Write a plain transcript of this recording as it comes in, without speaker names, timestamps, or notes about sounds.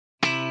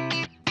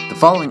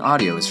following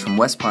audio is from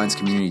West Pines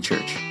Community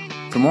Church.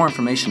 For more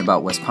information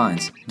about West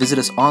Pines, visit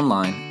us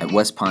online at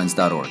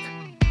westpines.org.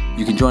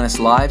 You can join us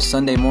live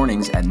Sunday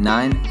mornings at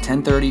 9,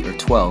 10:30, or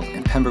 12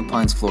 in Pembroke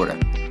Pines, Florida,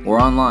 or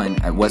online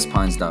at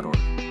westpines.org.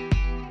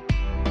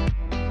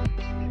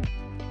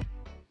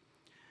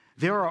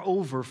 There are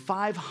over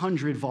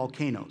 500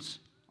 volcanoes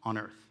on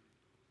Earth,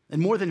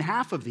 and more than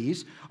half of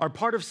these are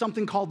part of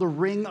something called the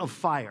Ring of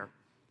Fire.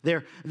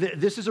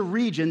 This is a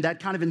region that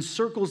kind of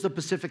encircles the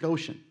Pacific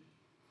Ocean.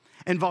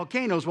 And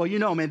volcanoes, well, you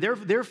know, man,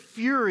 their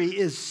fury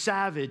is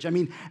savage. I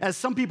mean, as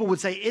some people would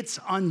say, it's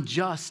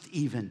unjust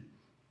even.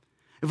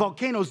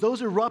 Volcanoes,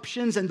 those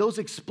eruptions and those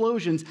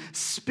explosions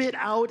spit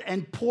out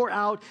and pour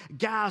out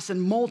gas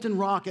and molten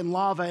rock and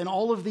lava and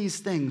all of these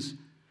things,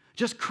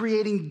 just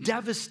creating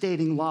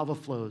devastating lava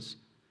flows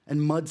and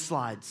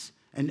mudslides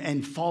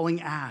and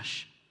falling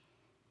ash.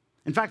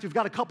 In fact, we've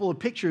got a couple of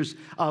pictures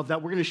of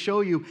that we're going to show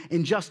you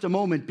in just a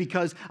moment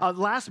because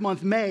last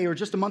month, May, or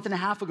just a month and a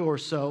half ago or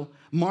so,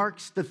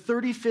 marks the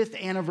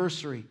 35th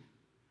anniversary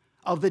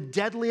of the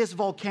deadliest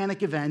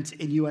volcanic event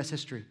in U.S.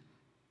 history.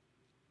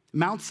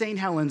 Mount St.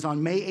 Helens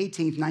on May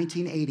 18th,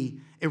 1980,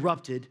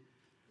 erupted,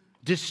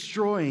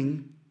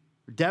 devastating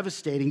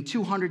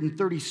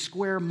 230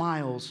 square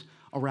miles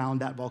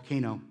around that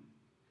volcano.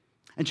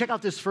 And check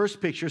out this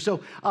first picture.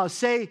 So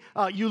say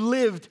you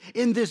lived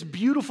in this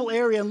beautiful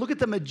area and look at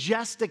the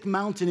majestic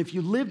mountain. If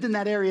you lived in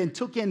that area and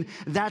took in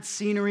that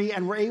scenery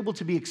and were able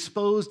to be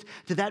exposed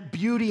to that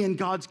beauty in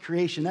God's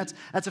creation,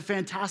 that's a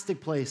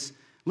fantastic place.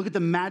 Look at the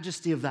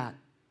majesty of that.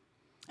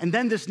 And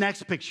then this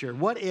next picture.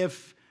 What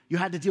if you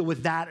had to deal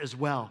with that as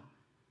well?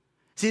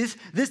 See,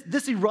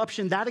 this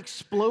eruption, that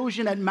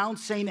explosion at Mount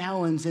St.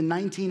 Helens in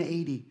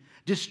 1980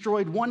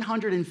 destroyed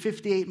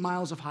 158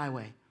 miles of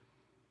highway.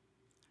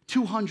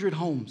 200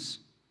 homes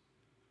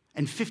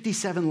and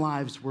 57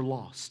 lives were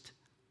lost.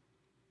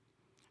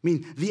 I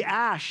mean, the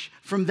ash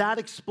from that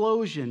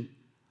explosion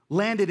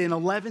landed in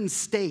 11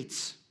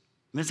 states. I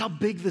mean, that's how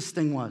big this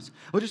thing was.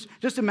 Well,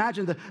 just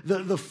imagine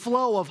the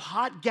flow of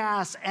hot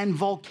gas and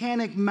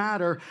volcanic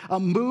matter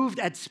moved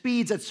at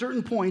speeds at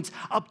certain points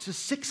up to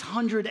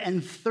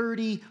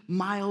 630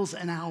 miles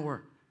an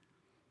hour.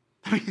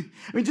 I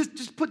mean,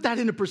 just put that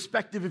into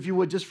perspective, if you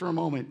would, just for a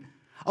moment.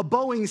 A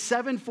Boeing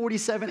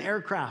 747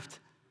 aircraft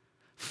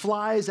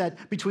flies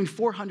at between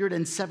 400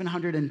 and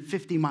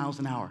 750 miles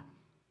an hour.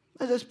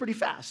 That's pretty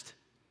fast.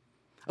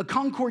 A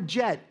Concorde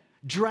jet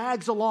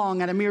drags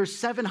along at a mere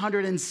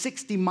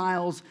 760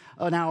 miles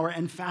an hour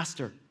and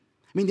faster.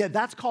 I mean, yeah,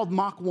 that's called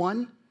Mach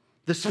 1,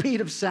 the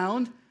speed of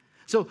sound.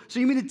 So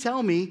you mean to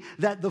tell me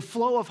that the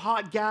flow of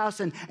hot gas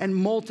and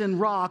molten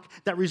rock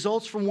that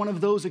results from one of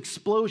those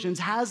explosions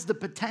has the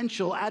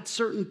potential at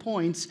certain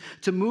points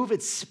to move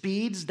at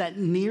speeds that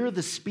near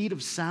the speed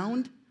of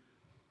sound?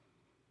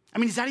 I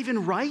mean, is that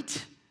even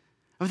right?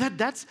 I mean,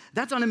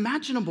 that's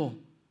unimaginable.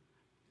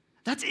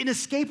 That's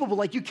inescapable.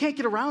 Like, you can't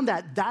get around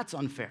that. That's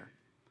unfair.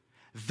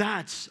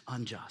 That's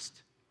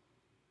unjust.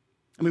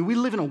 I mean, we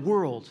live in a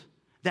world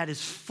that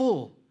is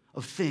full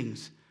of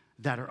things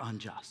that are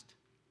unjust.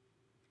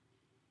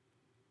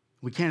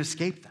 We can't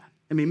escape that.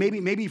 I mean,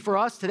 maybe for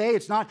us today,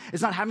 it's not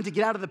having to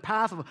get out of the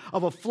path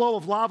of a flow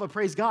of lava,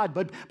 praise God,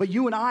 but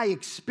you and I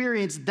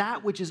experience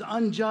that which is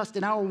unjust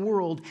in our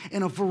world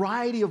in a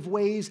variety of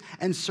ways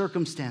and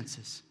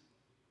circumstances.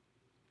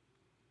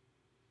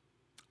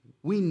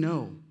 We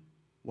know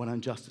what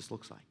injustice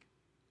looks like.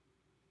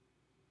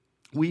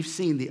 We've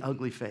seen the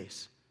ugly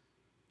face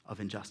of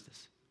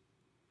injustice.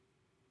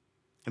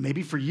 And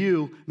maybe for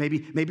you,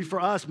 maybe for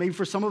us, maybe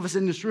for some of us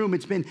in this room,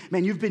 it's been,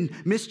 man, you've been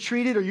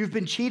mistreated or you've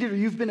been cheated or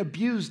you've been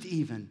abused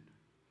even.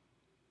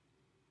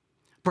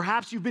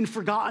 Perhaps you've been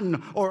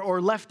forgotten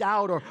or left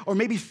out or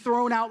maybe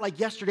thrown out like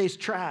yesterday's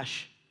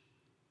trash.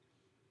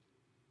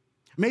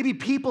 Maybe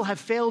people have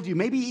failed you.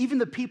 Maybe even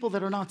the people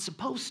that are not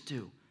supposed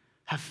to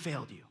have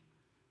failed you.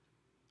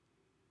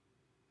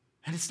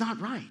 And it's not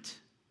right.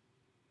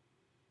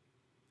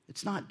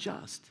 It's not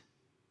just.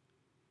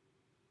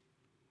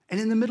 And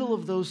in the middle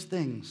of those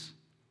things,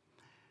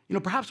 you know,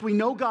 perhaps we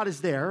know God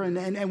is there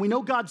and we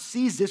know God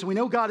sees this and we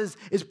know God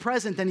is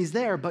present and he's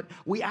there, but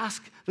we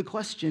ask the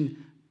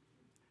question,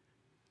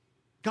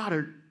 God,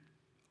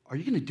 are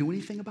you going to do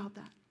anything about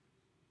that?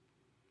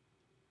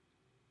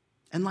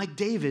 And like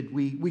David,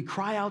 we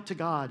cry out to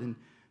God and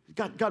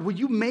God, will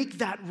you make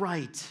that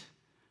right?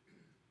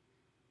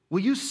 Will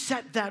you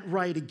set that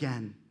right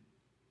again?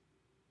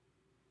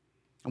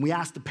 And we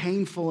ask the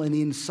painful and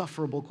the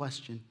insufferable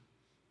question,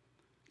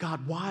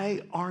 God,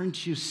 why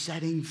aren't you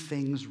setting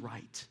things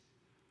right?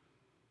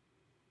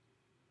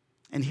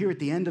 And here at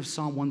the end of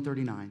Psalm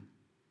 139,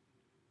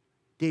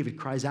 David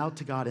cries out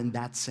to God in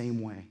that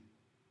same way.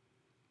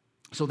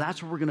 So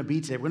that's where we're going to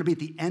be today. We're going to be at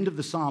the end of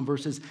the Psalm,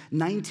 verses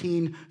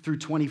 19 through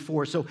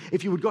 24. So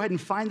if you would go ahead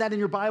and find that in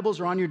your Bibles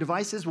or on your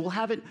devices, we'll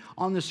have it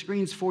on the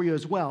screens for you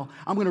as well.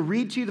 I'm going to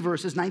read to you the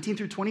verses 19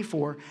 through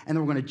 24, and then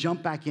we're going to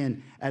jump back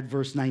in at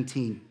verse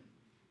 19.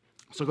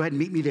 So go ahead and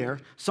meet me there.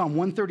 Psalm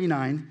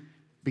 139,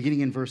 beginning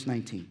in verse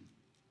 19.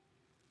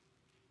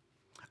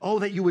 Oh,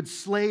 that you would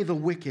slay the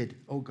wicked,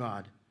 O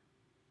God,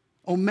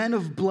 O men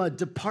of blood,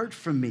 depart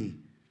from me.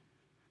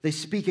 They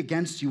speak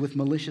against you with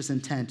malicious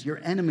intent. Your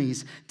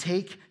enemies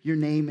take your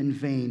name in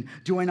vain.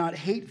 Do I not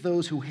hate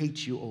those who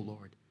hate you, O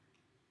Lord?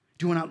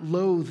 Do I not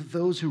loathe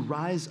those who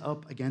rise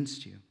up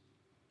against you?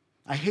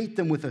 I hate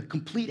them with a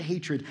complete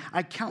hatred.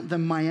 I count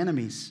them my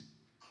enemies.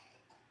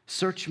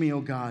 Search me, O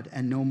God,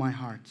 and know my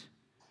heart.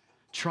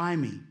 Try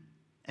me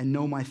and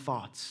know my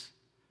thoughts,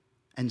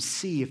 and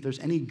see if there's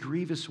any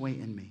grievous way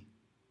in me,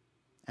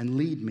 and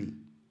lead me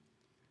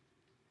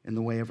in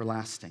the way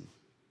everlasting.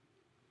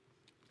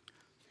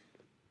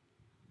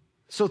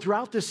 So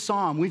throughout this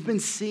psalm, we've been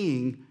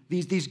seeing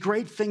these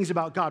great things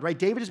about God, right?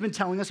 David has been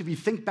telling us, if you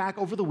think back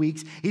over the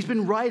weeks, he's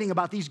been writing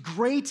about these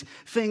great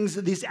things,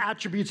 these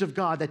attributes of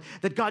God,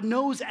 that God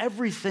knows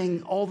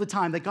everything all the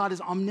time, that God is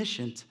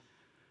omniscient,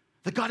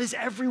 that God is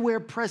everywhere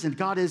present,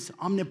 God is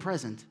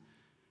omnipresent,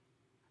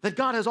 that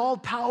God has all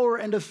power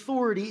and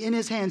authority in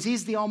his hands.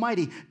 He's the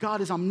Almighty.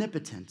 God is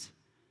omnipotent.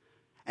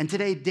 And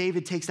today,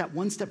 David takes that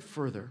one step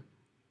further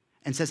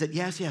and says that,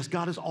 yes,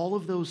 God is all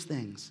of those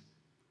things,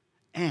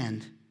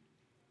 and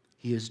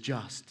he is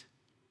just.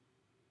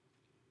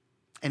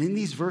 And in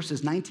these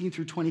verses, 19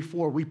 through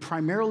 24, we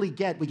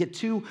get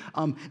two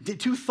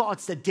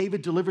thoughts that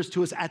David delivers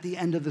to us at the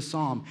end of the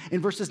psalm.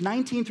 In verses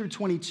 19 through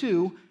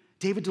 22,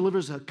 David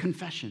delivers a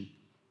confession.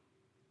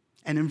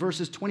 And in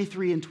verses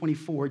 23 and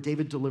 24,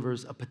 David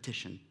delivers a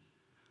petition.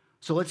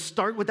 So let's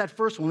start with that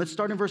first one. Let's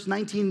start in verse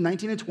 19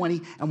 and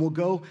 20, and we'll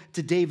go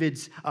to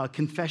David's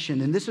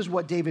confession. And this is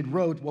what David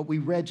wrote, what we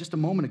read just a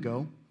moment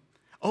ago.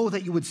 Oh,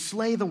 that you would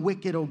slay the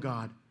wicked, O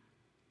God.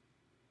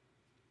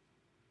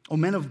 O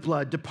men of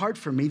blood, depart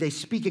from me. They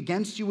speak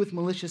against you with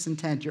malicious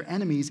intent. Your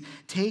enemies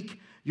take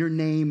your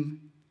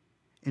name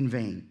in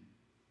vain.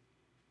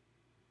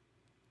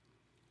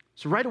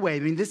 So right away,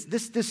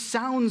 this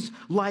sounds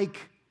like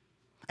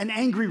an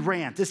angry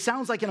rant. This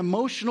sounds like an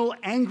emotional,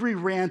 angry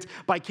rant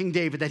by King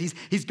David, that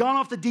he's gone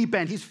off the deep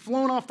end. He's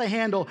flown off the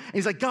handle, and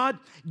he's like, God,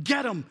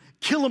 get them,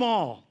 kill them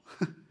all.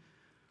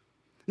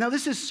 Now,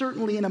 this is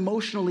certainly an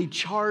emotionally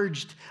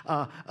charged,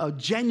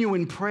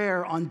 genuine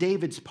prayer on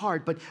David's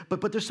part,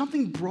 but there's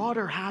something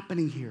broader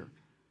happening here.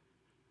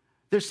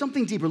 There's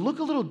something deeper. Look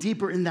a little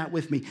deeper in that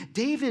with me.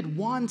 David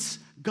wants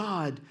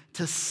God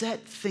to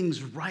set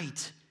things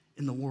right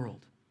in the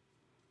world.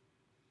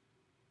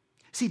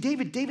 See,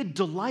 David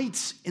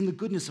delights in the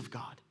goodness of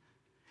God.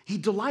 He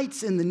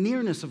delights in the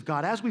nearness of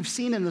God. As we've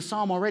seen in the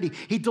psalm already,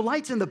 he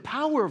delights in the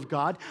power of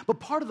God. But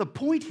part of the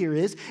point here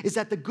is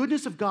that the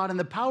goodness of God and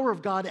the power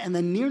of God and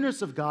the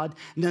nearness of God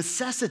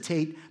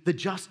necessitate the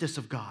justice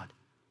of God.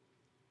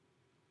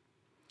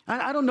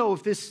 I don't know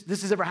if this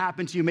has ever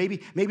happened to you, maybe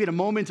at a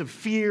moment of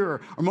fear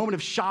or a moment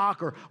of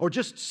shock or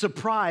just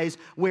surprise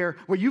where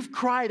you've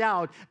cried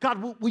out,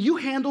 God, will you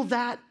handle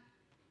that?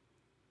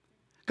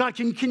 God,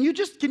 can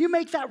you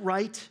make that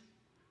right?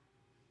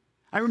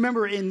 I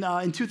remember in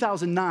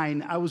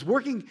 2009, I was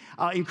working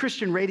in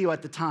Christian radio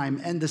at the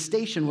time, and the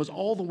station was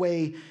all the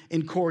way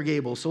in Coral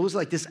Gables. So it was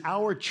like this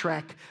hour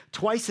trek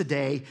twice a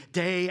day,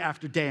 day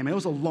after day. I mean, it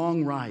was a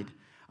long ride.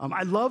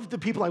 I loved the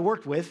people I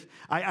worked with.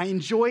 I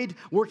enjoyed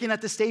working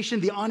at the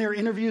station, the on-air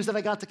interviews that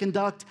I got to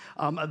conduct,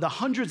 the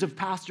hundreds of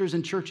pastors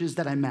and churches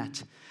that I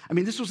met. I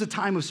mean, this was a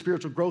time of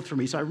spiritual growth for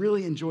me, so I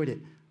really enjoyed it.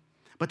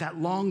 But that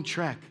long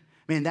trek,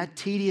 man, that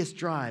tedious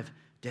drive,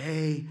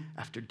 day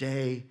after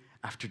day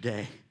after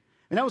day.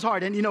 And that was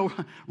hard. And,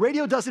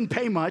 radio doesn't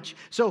pay much.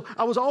 So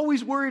I was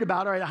always worried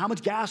about, all right, how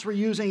much gas we're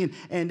using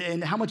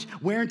and how much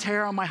wear and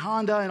tear on my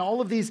Honda and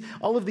all of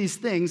these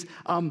things.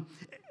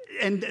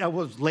 And I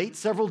was late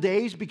several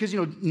days because,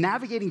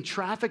 navigating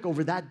traffic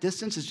over that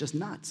distance is just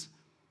nuts.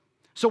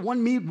 So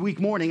one midweek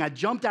morning, I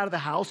jumped out of the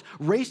house,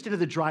 raced into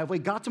the driveway,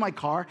 got to my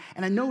car,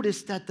 and I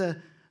noticed that the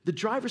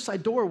driver's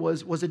side door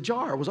was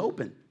ajar, was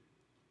open.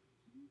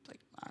 It's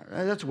like, all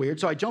right, that's weird.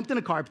 So I jumped in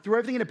a car, threw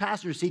everything in the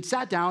passenger seat,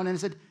 sat down, and I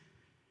said,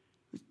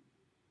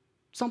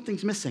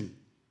 something's missing.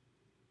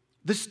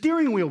 The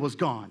steering wheel was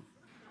gone.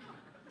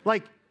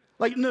 Like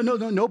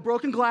no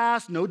broken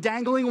glass, no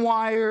dangling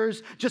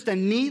wires, just a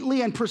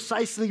neatly and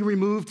precisely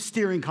removed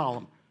steering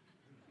column.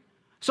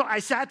 So I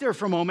sat there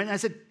for a moment and I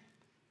said,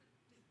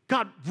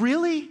 God,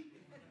 really?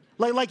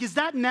 Like is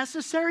that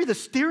necessary, the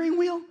steering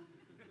wheel? I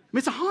mean,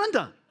 it's a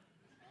Honda.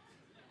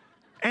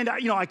 And,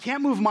 I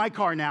can't move my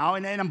car now,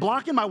 and I'm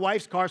blocking my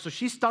wife's car, so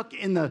she's stuck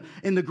in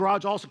the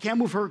garage also, can't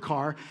move her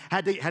car,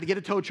 had to get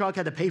a tow truck,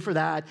 had to pay for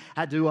that,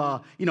 had to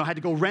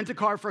go rent a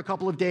car for a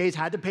couple of days,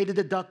 had to pay the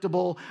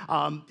deductible,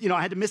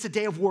 I had to miss a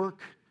day of work.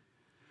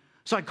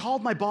 So I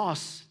called my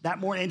boss that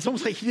morning, and it's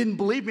almost like he didn't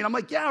believe me, and I'm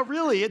like, yeah,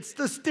 really, it's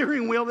the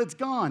steering wheel that's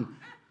gone.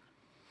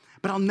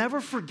 But I'll never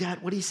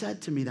forget what he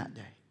said to me that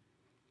day.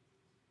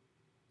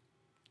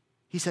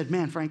 He said,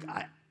 man, Frank,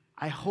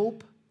 I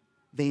hope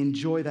they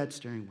enjoy that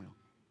steering wheel.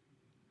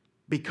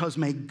 Because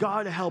may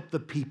God help the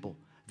people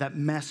that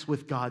mess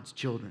with God's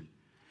children.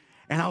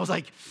 And I was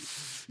like,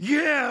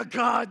 yeah,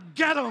 God,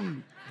 get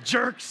them,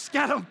 jerks,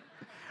 get them.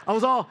 I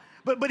was all,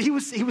 but he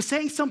was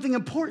saying something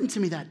important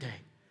to me that day.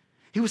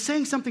 He was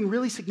saying something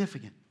really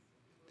significant.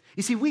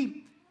 You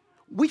see,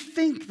 we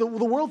think, the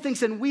world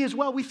thinks, and we as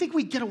well, we think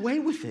we get away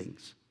with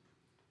things.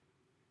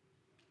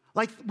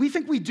 Like, we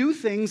think we do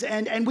things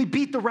and we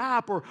beat the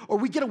rap, or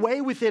we get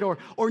away with it, or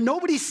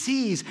nobody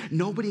sees,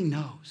 nobody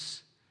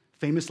knows.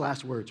 Famous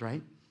last words,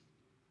 right?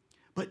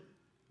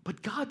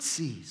 But God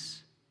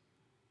sees.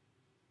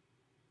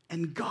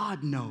 And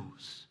God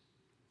knows.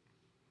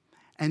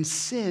 And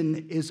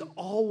sin is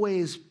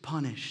always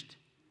punished.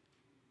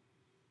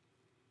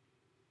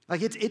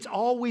 Like, it's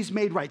always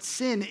made right.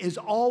 Sin is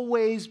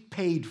always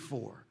paid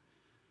for.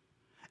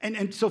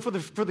 And so for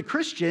the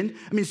Christian,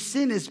 I mean,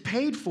 sin is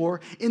paid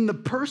for in the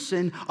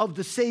person of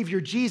the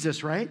Savior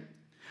Jesus, right?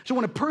 So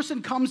when a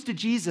person comes to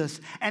Jesus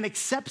and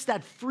accepts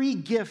that free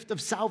gift of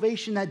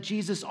salvation that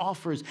Jesus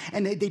offers,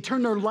 and they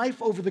turn their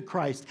life over to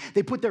Christ,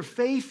 they put their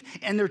faith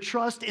and their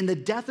trust in the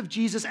death of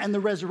Jesus and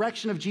the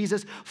resurrection of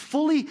Jesus,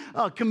 fully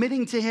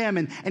committing to him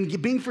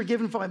and being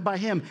forgiven by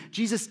him,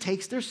 Jesus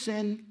takes their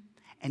sin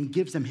and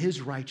gives them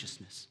his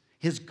righteousness,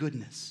 his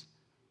goodness.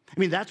 I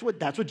mean, that's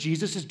what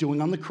Jesus is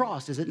doing on the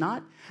cross, is it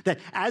not? That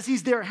as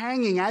he's there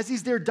hanging, as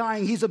he's there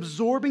dying, he's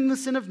absorbing the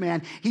sin of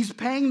man. He's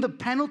paying the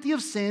penalty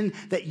of sin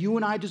that you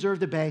and I deserve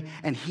to pay,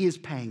 and he is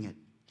paying it.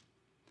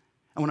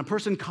 And when a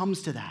person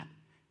comes to that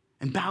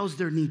and bows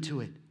their knee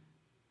to it,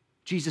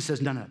 Jesus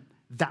says, no,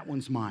 that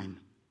one's mine.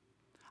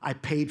 I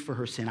paid for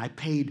her sin. I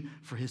paid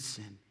for his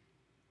sin.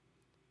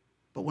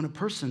 But when a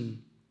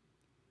person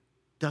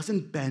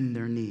doesn't bend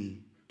their knee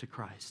to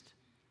Christ,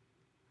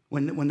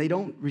 when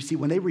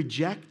they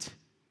reject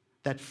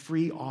that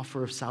free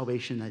offer of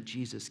salvation that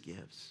Jesus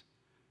gives,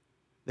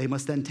 they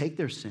must then take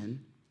their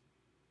sin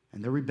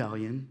and their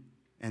rebellion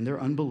and their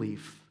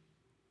unbelief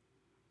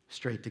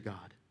straight to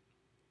God,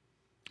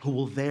 who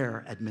will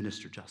there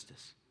administer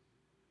justice.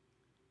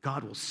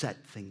 God will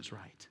set things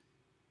right.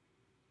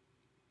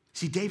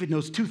 See, David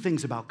knows two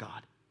things about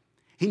God.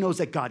 He knows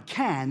that God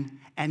can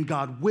and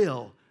God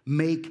will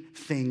make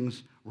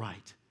things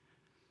right.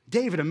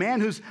 David, a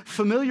man who's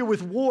familiar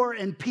with war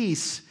and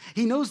peace,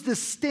 he knows the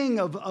sting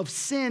of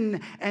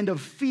sin and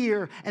of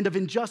fear and of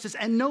injustice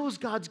and knows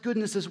God's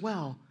goodness as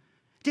well.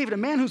 David, a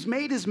man who's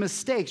made his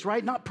mistakes,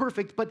 right? Not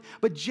perfect,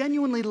 but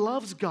genuinely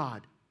loves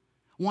God,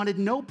 wanted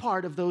no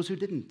part of those who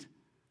didn't.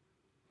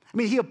 I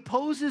mean, he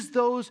opposes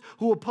those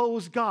who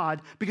oppose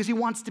God because he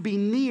wants to be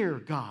near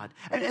God.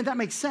 And that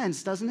makes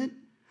sense, doesn't it?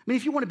 I mean,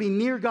 if you want to be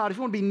near God, if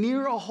you want to be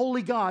near a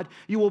holy God,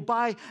 you will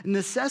by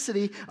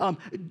necessity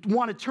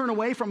want to turn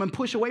away from and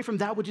push away from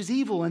that which is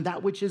evil and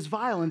that which is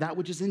vile and that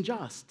which is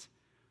unjust.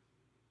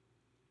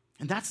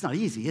 And that's not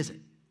easy, is it?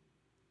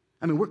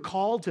 I mean, we're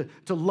called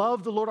to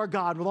love the Lord our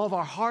God with all of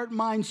our heart,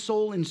 mind,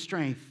 soul, and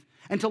strength,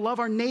 and to love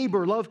our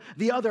neighbor, love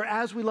the other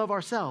as we love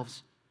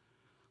ourselves.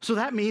 So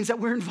that means that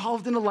we're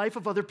involved in the life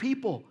of other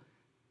people,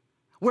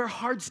 where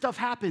hard stuff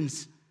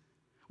happens,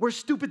 where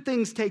stupid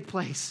things take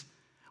place,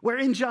 where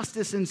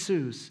injustice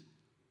ensues.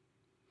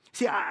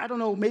 See, I don't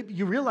know, maybe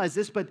you realize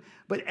this, but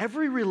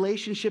every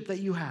relationship that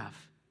you have,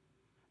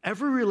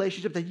 every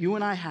relationship that you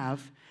and I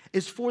have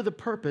is for the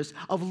purpose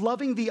of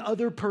loving the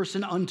other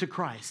person unto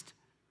Christ,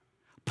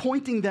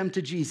 pointing them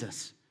to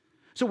Jesus.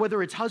 So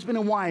whether it's husband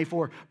and wife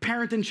or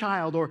parent and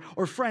child or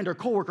friend or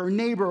coworker or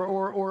neighbor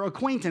or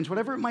acquaintance,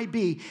 whatever it might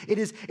be, it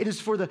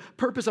is for the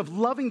purpose of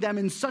loving them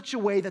in such a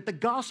way that the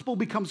gospel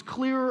becomes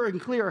clearer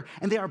and clearer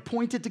and they are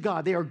pointed to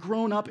God. They are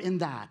grown up in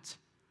that.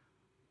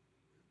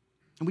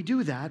 And we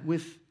do that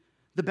with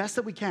the best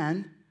that we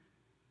can,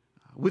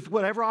 with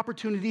whatever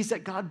opportunities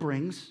that God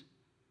brings,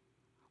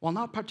 while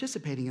not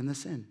participating in the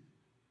sin,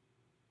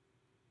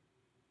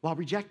 while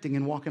rejecting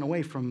and walking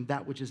away from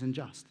that which is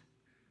unjust.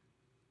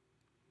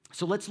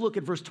 So let's look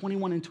at verse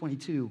 21 and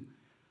 22,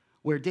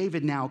 where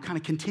David now kind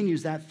of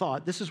continues that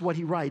thought. This is what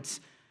he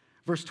writes,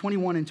 verse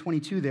 21 and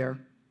 22 there.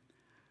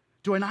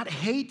 Do I not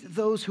hate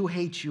those who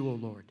hate you, O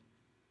Lord?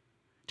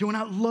 Do I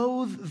not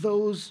loathe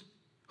those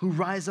who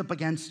rise up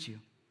against you?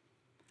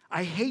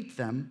 I hate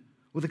them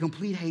with a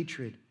complete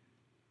hatred.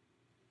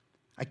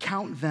 I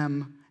count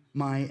them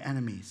my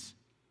enemies.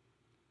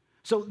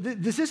 So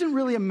this isn't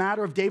really a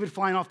matter of David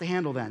flying off the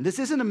handle then. This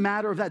isn't a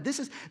matter of that. This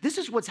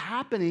is what's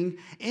happening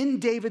in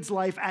David's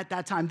life at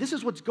that time. This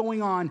is what's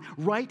going on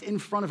right in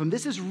front of him.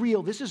 This is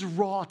real. This is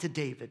raw to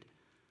David.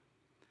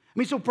 I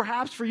mean, so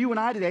perhaps for you and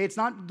I today, it's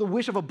not the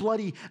wish of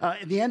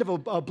the end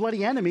of a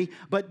bloody enemy,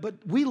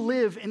 but we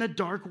live in a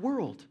dark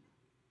world.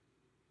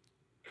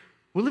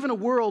 We live in a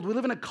world, we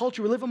live in a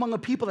culture, we live among a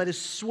people that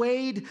is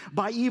swayed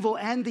by evil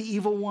and the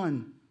evil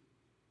one.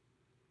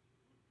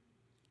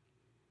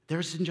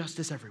 There's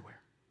injustice everywhere.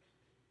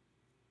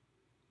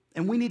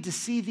 And we need to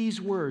see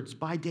these words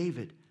by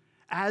David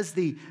as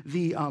the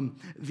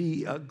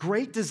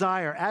great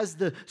desire, as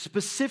the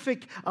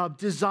specific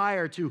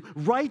desire to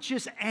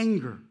righteous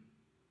anger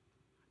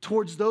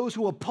towards those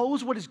who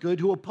oppose what is good,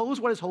 who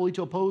oppose what is holy,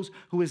 to oppose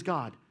who is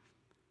God.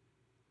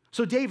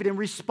 So David, in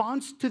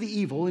response to the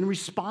evil, in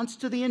response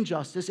to the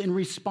injustice, in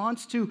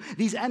response to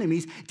these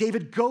enemies,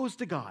 David goes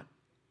to God.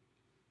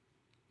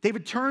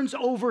 David turns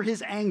over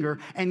his anger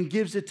and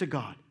gives it to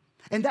God.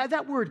 And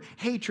that word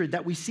hatred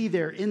that we see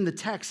there in the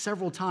text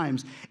several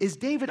times is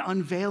David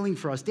unveiling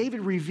for us,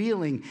 David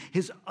revealing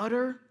his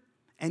utter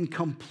and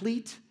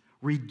complete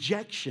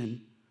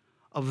rejection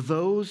of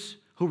those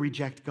who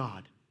reject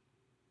God.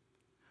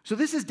 So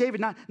this is David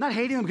not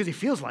hating them because he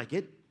feels like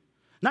it,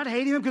 not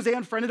hating them because they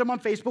unfriended him on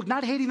Facebook,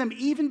 not hating them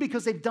even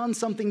because they've done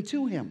something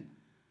to him.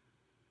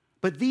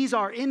 But these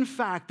are, in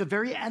fact, the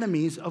very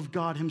enemies of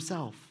God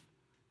himself.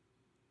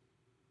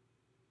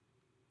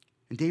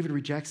 And David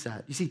rejects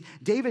that. You see,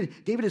 David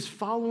is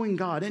following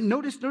God. And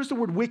notice the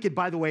word wicked,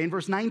 by the way, in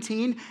verse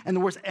 19, and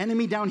the word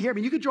enemy down here. I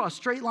mean, you could draw a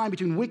straight line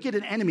between wicked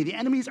and enemy. The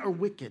enemies are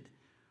wicked.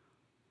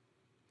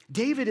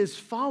 David is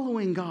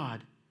following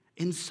God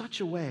in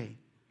such a way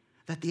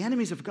that the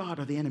enemies of God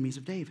are the enemies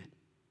of David.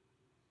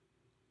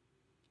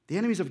 The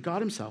enemies of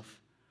God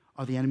himself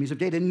are the enemies of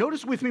David. And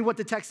notice with me what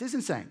the text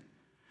isn't saying.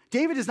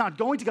 David is not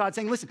going to God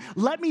saying, listen,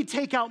 let me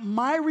take out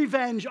my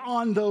revenge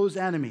on those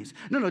enemies.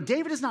 No,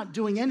 David is not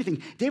doing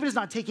anything. David is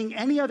not taking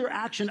any other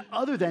action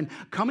other than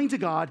coming to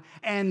God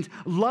and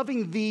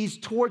loving these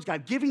towards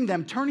God, giving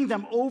them, turning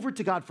them over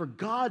to God for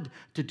God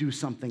to do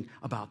something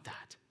about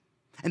that.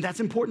 And that's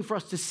important for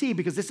us to see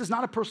because this is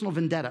not a personal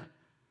vendetta.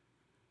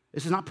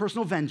 This is not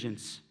personal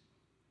vengeance.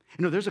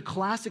 You know, there's a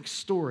classic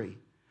story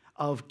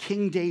of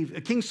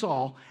King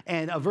Saul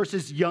and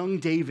versus young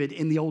David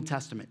in the Old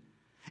Testament.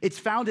 It's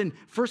found in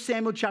 1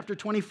 Samuel chapter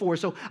 24.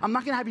 So I'm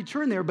not going to have you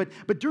turn there, but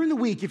during the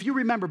week, if you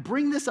remember,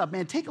 bring this up,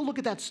 man. Take a look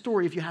at that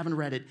story if you haven't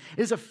read it.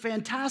 It is a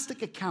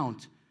fantastic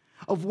account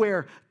of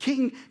where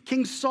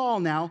King Saul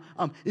now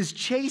is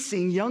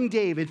chasing young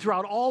David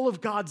throughout all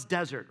of God's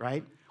desert,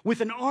 right?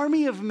 With an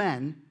army of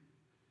men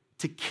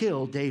to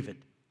kill David.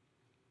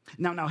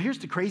 Now here's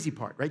the crazy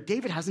part, right?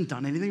 David hasn't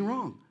done anything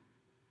wrong.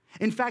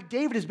 In fact,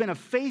 David has been a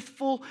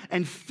faithful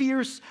and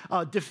fierce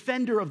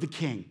defender of the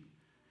king.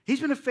 He's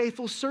been a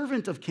faithful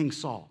servant of King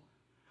Saul.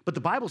 But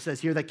the Bible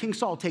says here that King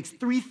Saul takes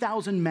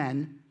 3,000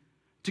 men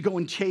to go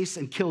and chase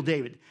and kill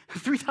David.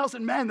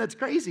 3,000 men, that's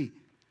crazy.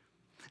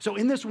 So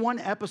in this one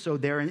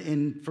episode there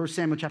in 1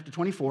 Samuel chapter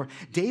 24,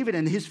 David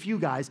and his few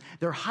guys,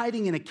 they're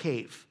hiding in a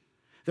cave.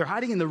 They're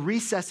hiding in the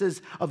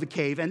recesses of the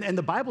cave. And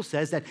the Bible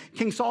says that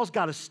King Saul's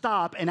got to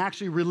stop and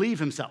actually relieve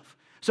himself.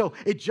 So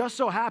it just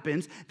so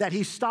happens that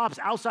he stops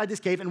outside this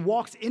cave and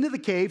walks into the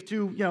cave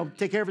to,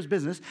 take care of his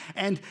business.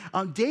 And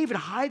David,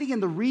 hiding in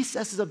the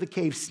recesses of the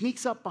cave,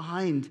 sneaks up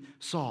behind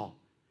Saul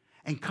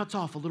and cuts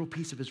off a little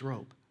piece of his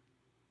robe.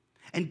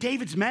 And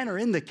David's men are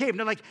in the cave. And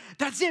they're like,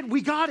 that's it.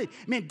 We got it.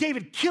 Man,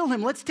 David, kill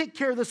him. Let's take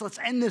care of this. Let's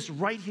end this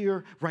right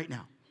here, right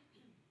now.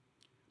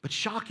 But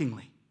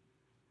shockingly,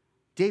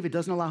 David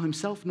doesn't allow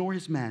himself nor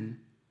his men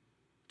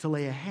to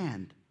lay a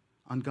hand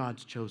on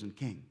God's chosen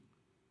king.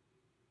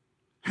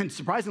 And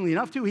surprisingly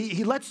enough, too,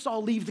 he lets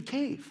Saul leave the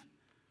cave.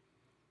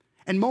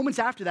 And moments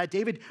after that,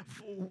 David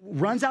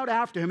runs out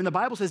after him. And the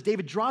Bible says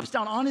David drops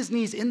down on his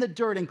knees in the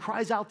dirt and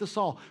cries out to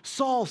Saul,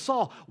 Saul,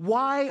 Saul,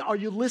 why are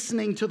you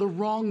listening to the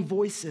wrong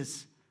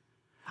voices?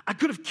 I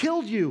could have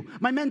killed you.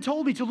 My men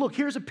told me to. Look,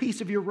 here's a piece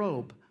of your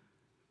robe.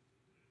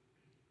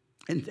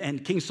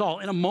 And King Saul,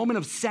 in a moment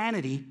of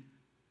sanity,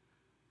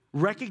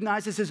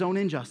 recognizes his own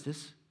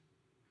injustice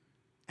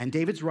and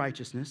David's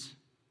righteousness,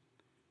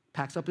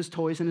 packs up his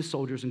toys and his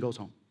soldiers and goes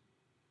home.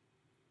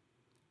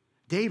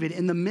 David,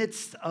 in the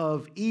midst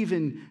of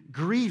even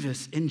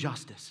grievous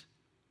injustice,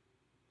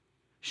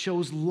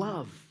 shows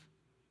love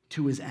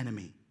to his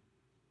enemy.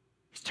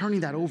 He's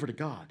turning that over to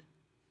God.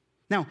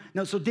 Now,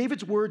 so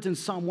David's words in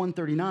Psalm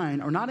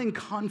 139 are not in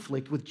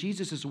conflict with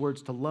Jesus'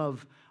 words to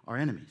love our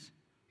enemies.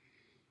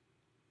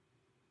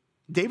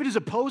 David is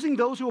opposing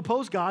those who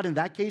oppose God, in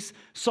that case,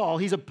 Saul.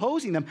 He's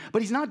opposing them,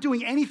 but he's not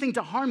doing anything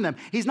to harm them.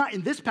 He's not,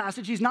 in this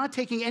passage, he's not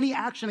taking any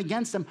action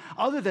against them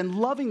other than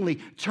lovingly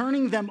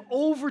turning them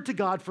over to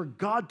God for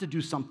God to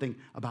do something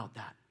about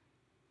that.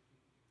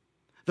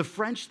 The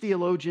French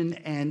theologian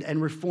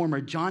and reformer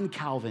John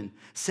Calvin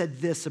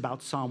said this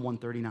about Psalm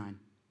 139.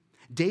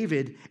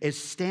 David is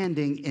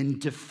standing in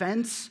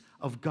defense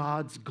of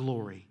God's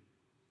glory.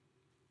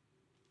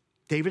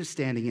 David is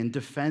standing in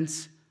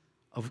defense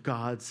of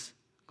God's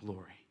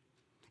glory.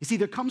 You see,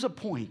 there comes a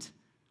point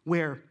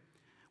where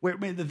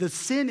the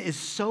sin is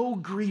so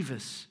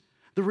grievous,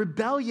 the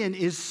rebellion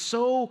is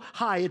so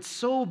high, it's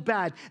so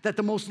bad, that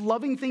the most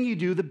loving thing you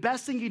do, the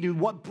best thing you do,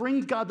 what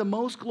brings God the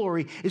most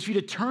glory, is for you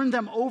to turn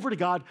them over to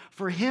God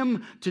for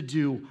him to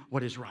do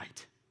what is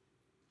right.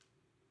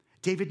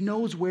 David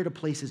knows where to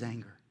place his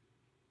anger,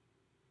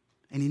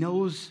 and he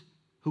knows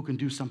who can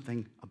do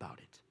something about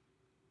it.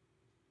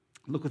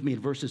 Look with me at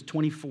verses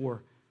 23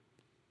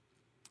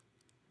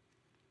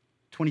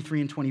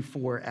 and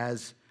 24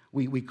 as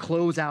we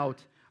close out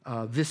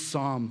this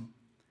psalm.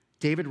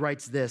 David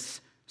writes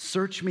this,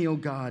 "Search me, O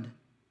God,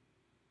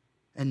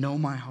 and know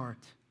my heart.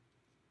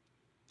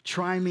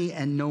 Try me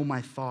and know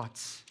my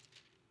thoughts,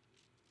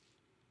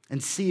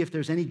 and see if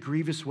there's any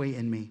grievous way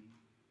in me,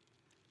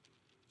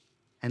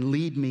 and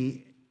lead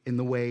me in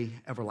the way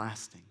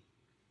everlasting."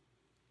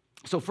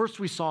 So first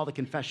we saw the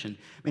confession.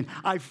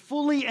 I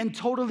fully and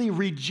totally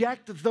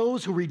reject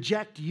those who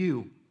reject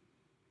you.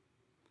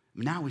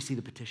 Now we see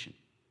the petition.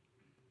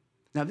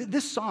 Now,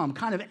 this psalm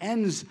kind of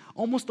ends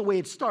almost the way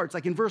it starts.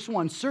 Like in verse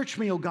 1, search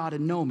me, O God,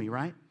 and know me,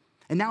 right?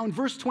 And now in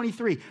verse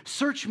 23,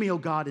 search me, O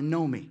God, and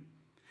know me.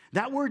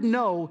 That word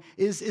know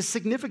is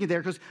significant there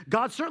because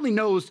God certainly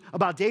knows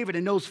about David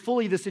and knows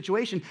fully the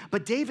situation,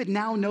 but David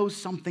now knows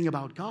something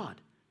about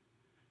God.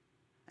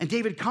 And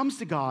David comes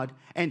to God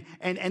and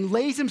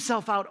lays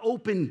himself out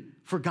open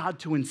for God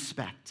to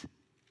inspect.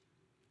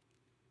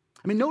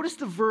 I mean, notice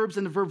the verbs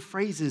and the verb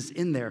phrases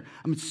in there.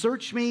 I mean,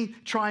 search me,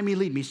 try me,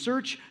 lead me.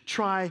 Search,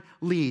 try,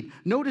 lead.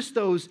 Notice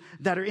those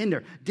that are in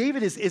there.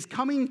 David is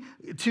coming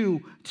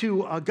to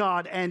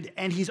God,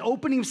 and he's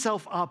opening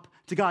himself up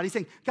to God. He's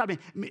saying, God,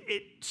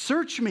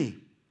 search me,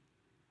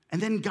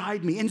 and then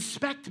guide me.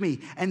 Inspect me,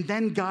 and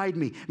then guide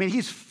me. I mean,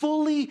 he's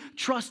fully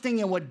trusting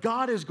in what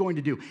God is going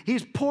to do.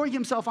 He's pouring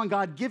himself on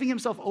God, giving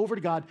himself over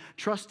to God,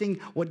 trusting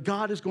what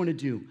God is going to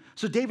do.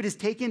 So David has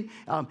taken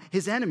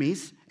his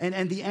enemies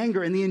and the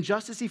anger and the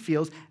injustice he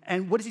feels,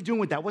 and what is he doing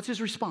with that? What's his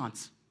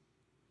response?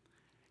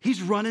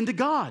 He's running to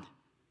God.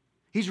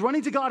 He's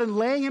running to God and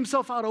laying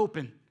himself out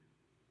open.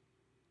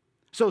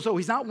 So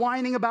he's not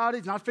whining about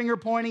it. He's not finger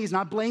pointing. He's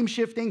not blame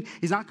shifting.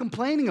 He's not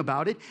complaining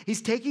about it.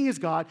 He's taking his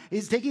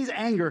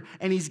anger,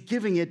 and he's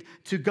giving it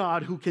to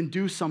God who can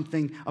do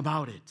something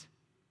about it.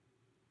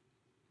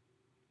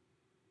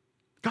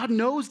 God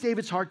knows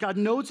David's heart. God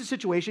knows the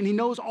situation. He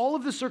knows all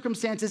of the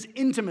circumstances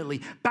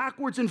intimately,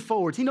 backwards and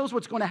forwards. He knows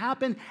what's going to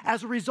happen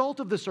as a result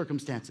of the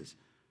circumstances.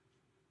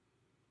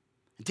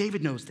 And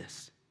David knows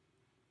this.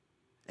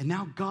 And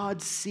now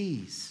God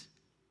sees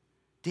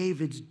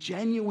David's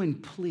genuine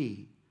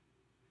plea,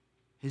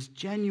 his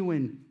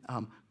genuine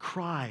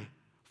cry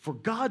for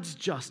God's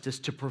justice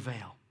to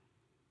prevail,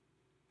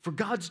 for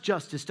God's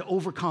justice to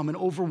overcome and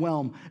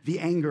overwhelm the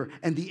anger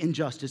and the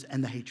injustice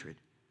and the hatred.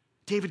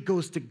 David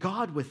goes to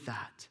God with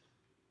that.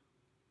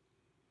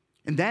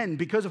 And then,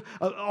 because of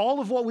all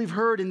of what we've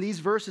heard in these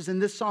verses in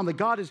this psalm, that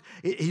God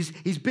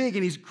he's big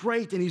and he's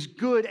great and he's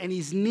good and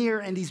he's near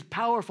and he's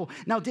powerful.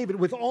 Now, David,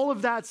 with all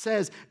of that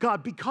says,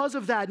 God, because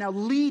of that, now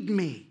lead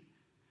me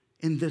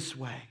in this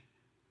way.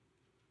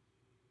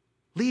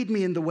 Lead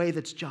me in the way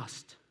that's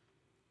just.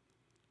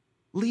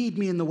 Lead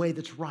me in the way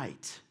that's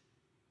right.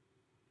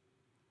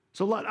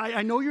 So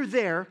I know you're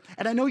there,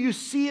 and I know you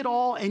see it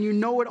all, and you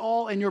know it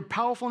all, and you're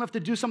powerful enough to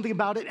do something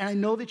about it, and I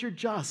know that you're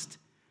just.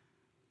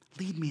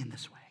 Lead me in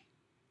this way.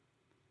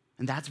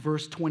 And that's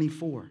verse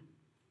 24.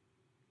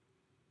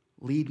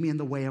 Lead me in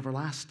the way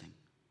everlasting.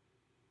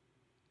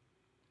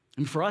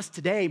 And for us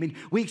today, I mean,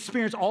 we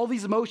experience all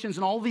these emotions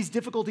and all these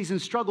difficulties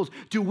and struggles.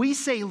 Do we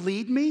say,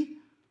 lead me?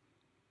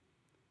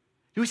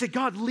 Do we say,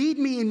 God, lead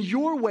me in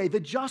your way,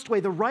 the just way,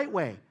 the right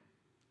way?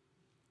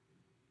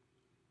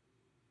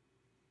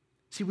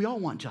 See, we all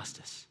want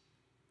justice.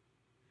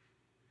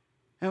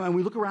 And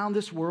we look around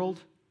this world,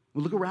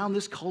 we look around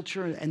this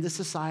culture and this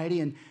society,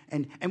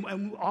 and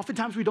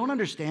oftentimes we don't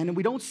understand, and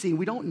we don't see,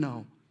 we don't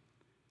know.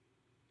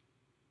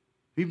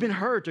 You've been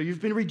hurt, or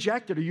you've been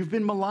rejected, or you've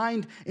been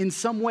maligned in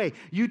some way.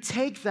 You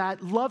take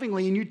that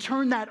lovingly, and you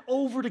turn that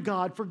over to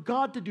God for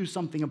God to do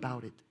something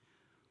about it.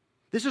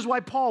 This is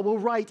why Paul will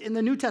write in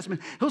the New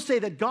Testament. He'll say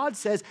that God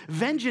says,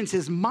 vengeance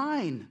is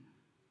mine.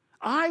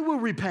 I will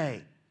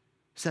repay,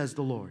 says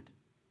the Lord.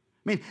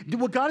 I mean,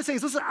 what God is saying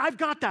is, listen, I've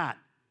got that.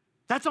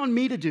 That's on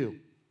me to do.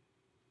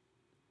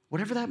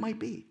 Whatever that might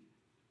be.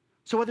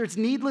 So whether it's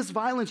needless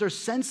violence or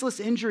senseless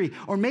injury,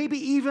 or maybe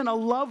even a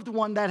loved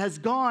one that has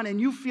gone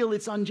and you feel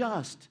it's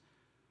unjust,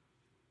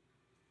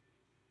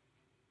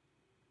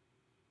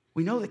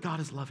 we know that God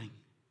is loving.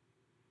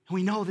 And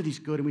we know that he's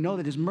good, and we know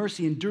that his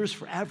mercy endures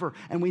forever,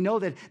 and we know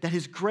that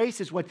his grace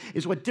is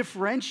what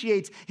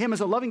differentiates him as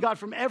a loving God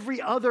from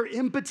every other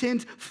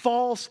impotent,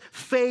 false,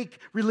 fake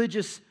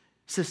religious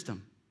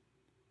system.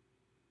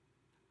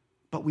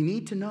 But we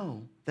need to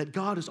know that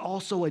God is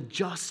also a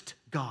just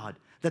God,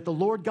 that the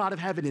Lord God of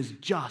heaven is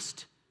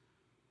just.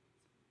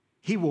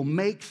 He will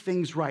make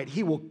things right.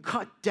 He will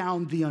cut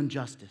down the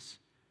injustice.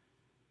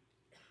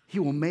 He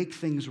will make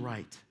things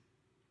right.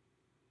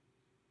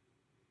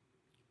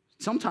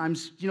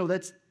 Sometimes,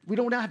 we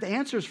don't have the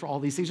answers for all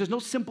these things. There's no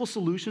simple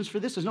solutions for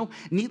this. There's no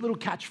neat little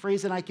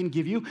catchphrase that I can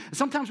give you.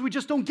 Sometimes we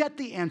just don't get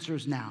the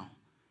answers now.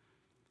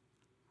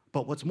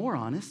 But what's more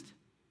honest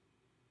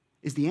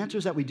is the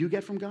answers that we do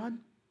get from God,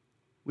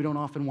 we don't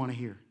often want to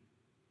hear.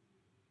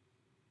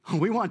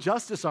 We want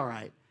justice, all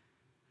right,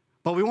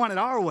 but we want it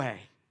our way.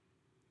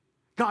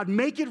 God,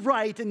 make it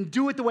right and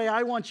do it the way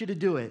I want you to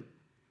do it.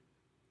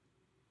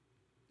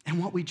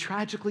 And what we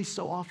tragically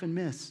so often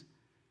miss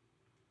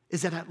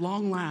is that at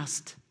long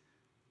last,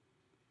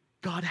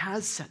 God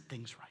has set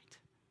things right.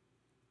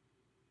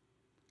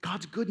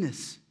 God's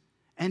goodness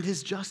and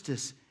his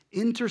justice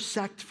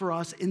intersect for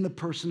us in the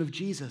person of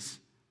Jesus.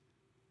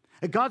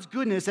 God's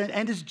goodness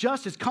and his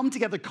justice come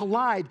together,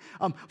 collide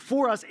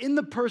for us in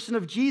the person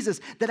of Jesus,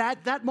 that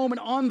at that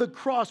moment on the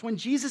cross, when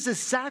Jesus is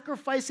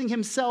sacrificing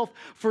himself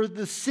for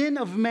the sin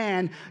of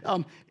man,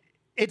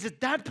 it's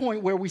at that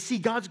point where we see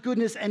God's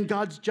goodness and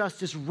God's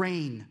justice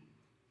reign.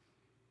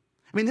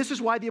 I mean, this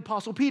is why the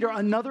Apostle Peter,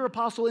 another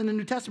apostle in the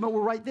New Testament,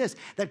 will write this,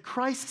 that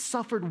Christ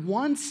suffered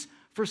once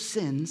for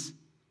sins,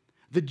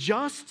 the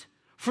just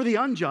for the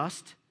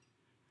unjust,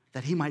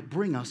 that he might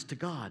bring us to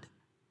God.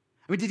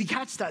 I mean, did he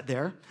catch that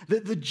there?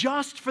 The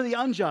just for the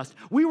unjust.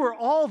 We were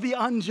all the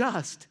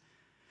unjust.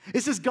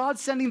 This is God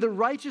sending the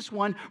righteous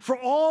one for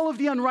all of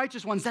the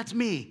unrighteous ones. That's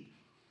me,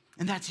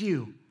 and that's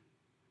you.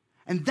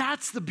 And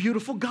that's the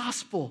beautiful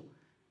gospel.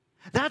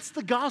 That's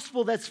the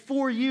gospel that's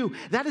for you.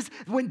 That is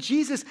when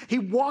Jesus, he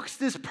walks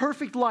this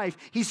perfect life.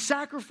 He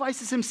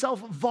sacrifices himself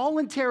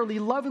voluntarily,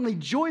 lovingly,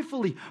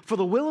 joyfully for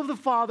the will of the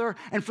Father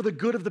and for the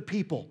good of the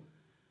people.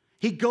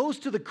 He goes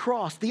to the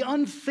cross, the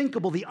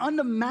unthinkable, the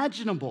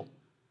unimaginable,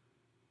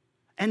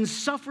 and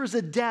suffers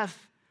a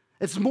death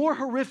that's more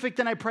horrific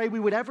than I pray we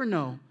would ever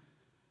know.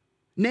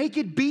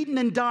 Naked, beaten,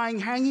 and dying,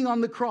 hanging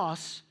on the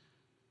cross.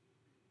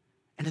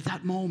 And at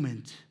that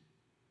moment,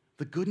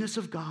 the goodness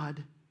of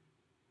God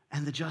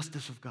and the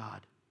justice of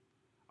God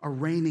are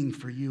reigning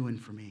for you and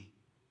for me.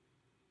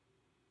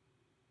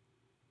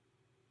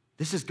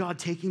 This is God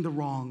taking the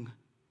wrong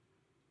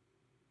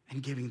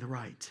and giving the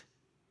right.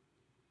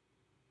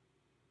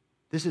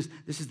 This is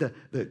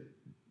the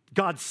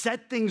God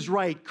set things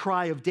right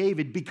cry of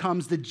David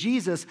becomes the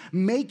Jesus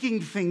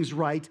making things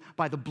right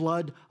by the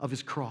blood of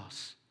his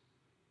cross.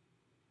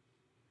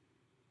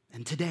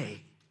 And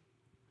today,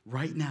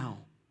 right now,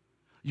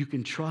 you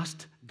can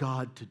trust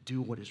God to do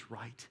what is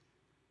right,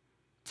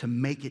 to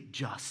make it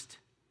just.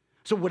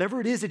 So whatever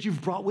it is that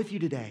you've brought with you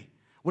today,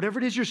 whatever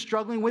it is you're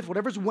struggling with,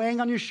 whatever's weighing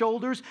on your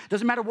shoulders,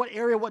 doesn't matter what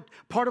area, what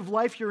part of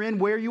life you're in,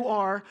 where you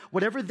are,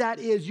 whatever that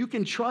is, you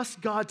can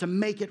trust God to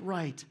make it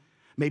right.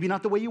 Maybe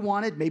not the way you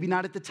want it, maybe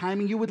not at the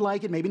timing you would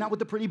like it, maybe not with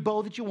the pretty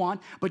bow that you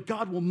want, but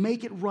God will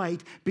make it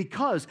right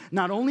because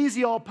not only is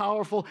he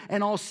all-powerful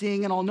and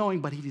all-seeing and all-knowing,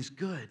 but he is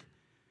good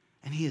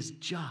and he is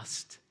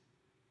just.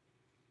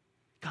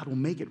 God will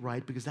make it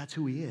right because that's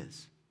who he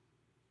is.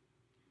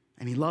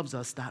 And he loves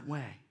us that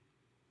way.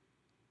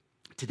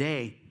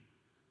 Today,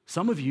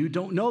 some of you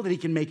don't know that he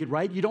can make it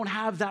right. You don't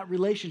have that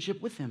relationship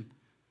with him.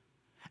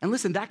 And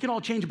listen, that can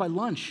all change by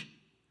lunch.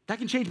 That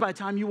can change by the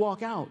time you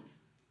walk out.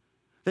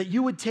 That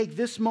you would take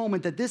this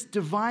moment, that this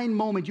divine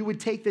moment, you would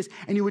take this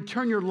and you would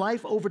turn your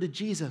life over to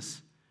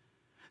Jesus.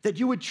 That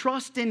you would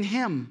trust in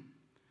him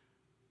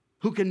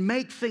who can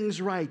make things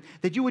right.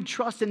 That you would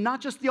trust in not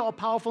just the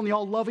all-powerful and the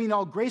all-loving and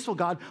all-graceful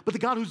God, but the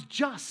God who's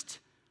just.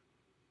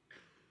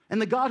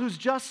 And the God who's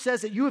just says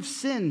that you have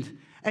sinned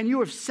and you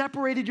have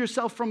separated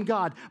yourself from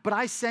God, but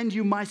I send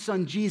you my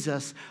son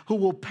Jesus, who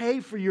will pay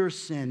for your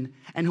sin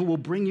and who will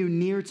bring you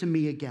near to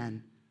me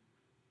again.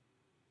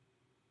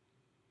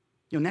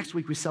 You know, next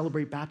week we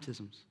celebrate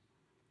baptisms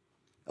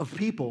of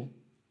people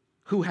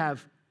who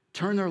have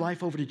turned their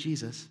life over to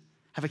Jesus,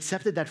 have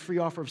accepted that free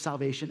offer of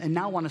salvation, and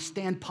now want to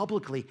stand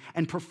publicly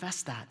and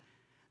profess that.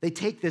 They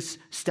take this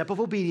step of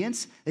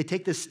obedience, they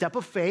take this step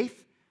of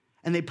faith,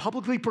 and they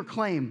publicly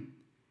proclaim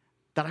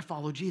that I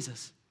follow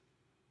Jesus,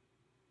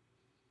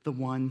 the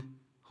one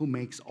who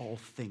makes all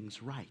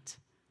things right.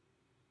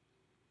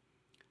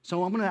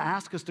 So I'm going to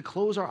ask us to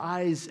close our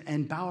eyes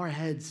and bow our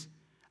heads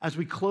as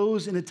we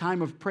close in a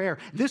time of prayer.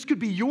 This could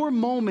be your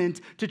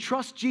moment to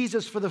trust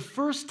Jesus for the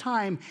first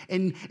time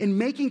in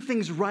making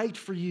things right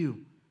for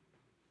you.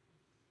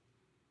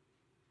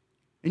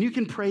 And you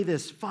can pray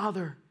this,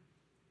 Father,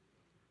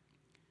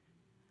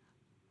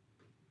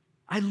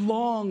 I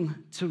long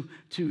to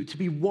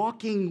be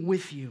walking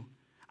with you.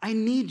 I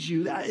need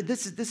you.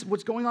 This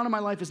what's going on in my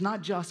life is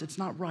not just, it's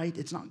not right,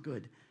 it's not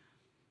good.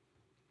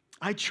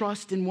 I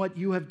trust in what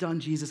you have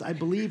done, Jesus. I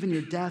believe in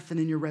your death and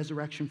in your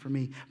resurrection for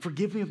me.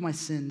 Forgive me of my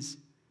sins.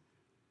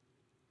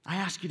 I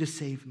ask you to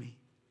save me.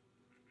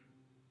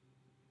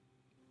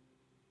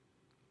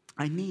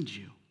 I need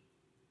you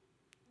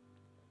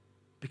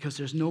because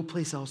there's no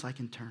place else I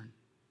can turn.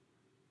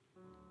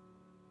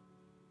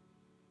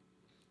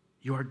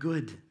 You are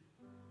good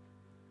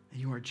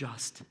and you are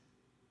just.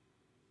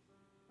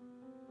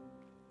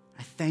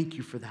 I thank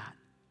you for that.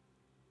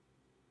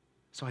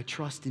 So I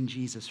trust in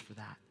Jesus for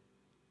that.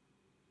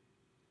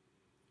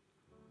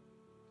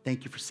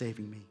 Thank you for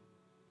saving me.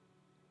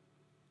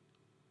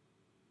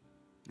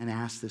 And I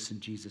ask this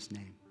in Jesus'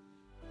 name.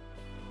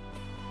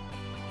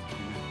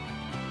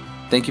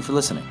 Thank you for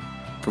listening.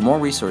 For more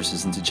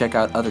resources and to check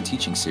out other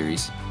teaching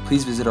series,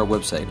 please visit our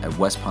website at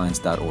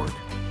westpines.org.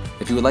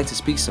 If you would like to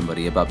speak to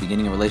somebody about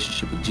beginning a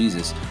relationship with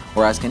Jesus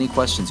or ask any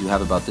questions you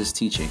have about this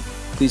teaching,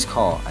 please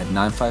call at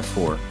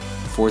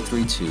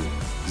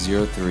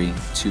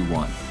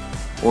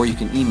 954-432-0321. Or you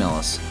can email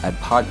us at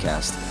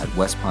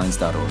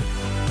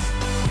podcast@westpines.org.